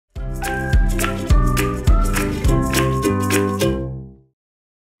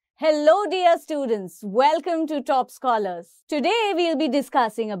Hello dear students, welcome to Top Scholars. Today we'll be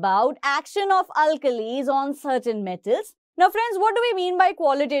discussing about action of alkalis on certain metals. Now friends, what do we mean by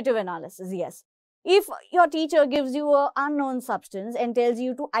qualitative analysis? Yes, if your teacher gives you an unknown substance and tells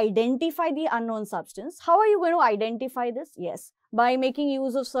you to identify the unknown substance, how are you going to identify this? Yes, by making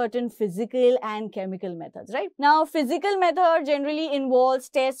use of certain physical and chemical methods, right? Now, physical method generally involves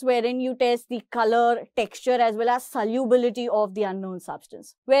tests wherein you test the color, texture as well as solubility of the unknown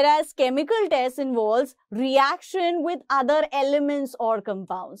substance. Whereas chemical test involves reaction with other elements or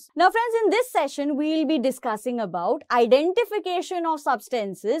compounds. Now friends, in this session, we will be discussing about identification of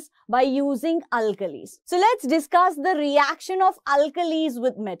substances by using alkalis. So let's discuss the reaction of alkalis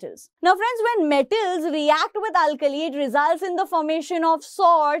with metals. Now friends, when metals react with alkali, it results in the formation of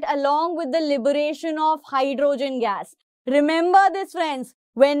salt along with the liberation of hydrogen gas. Remember this friends,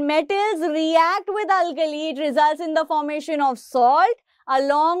 when metals react with alkali, it results in the formation of salt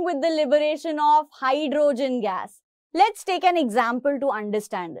along with the liberation of hydrogen gas. Let's take an example to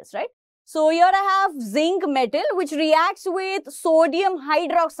understand this, right? So here I have zinc metal which reacts with sodium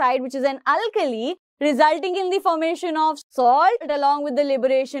hydroxide, which is an alkali, resulting in the formation of salt along with the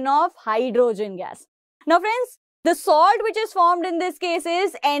liberation of hydrogen gas. Now friends, the salt which is formed in this case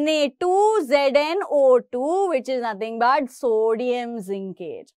is Na2ZnO2, which is nothing but sodium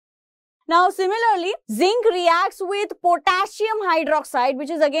zincate. Now similarly, zinc reacts with potassium hydroxide, which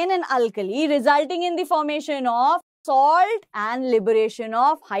is again an alkali, resulting in the formation of salt and liberation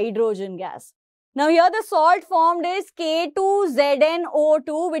of hydrogen gas. Now here the salt formed is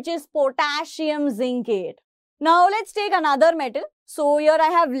K2ZnO2, which is potassium zincate. Now let's take another metal. So here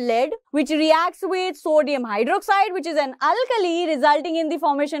I have lead, which reacts with sodium hydroxide, which is an alkali, resulting in the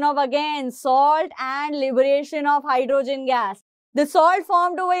formation of again salt and liberation of hydrogen gas. The salt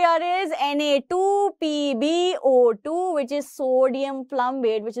formed over here is Na2PbO2, which is sodium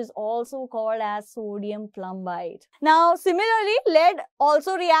plumbate, which is also called as sodium plumbite. Now similarly, lead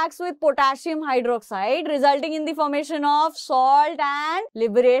also reacts with potassium hydroxide, resulting in the formation of salt and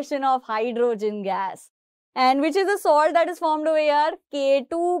liberation of hydrogen gas. And which is the salt that is formed over here?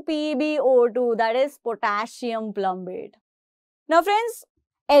 K2PbO2, that is potassium plumbate. Now friends,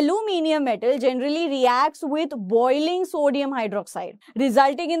 aluminium metal generally reacts with boiling sodium hydroxide,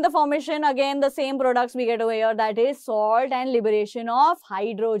 resulting in the formation again the same products we get over here, that is salt and liberation of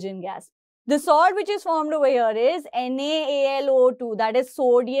hydrogen gas. The salt which is formed over here is NaAlO2, that is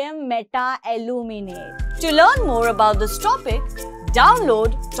sodium meta-aluminate. To learn more about this topic,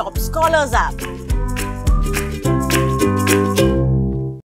 download Top Scholars app.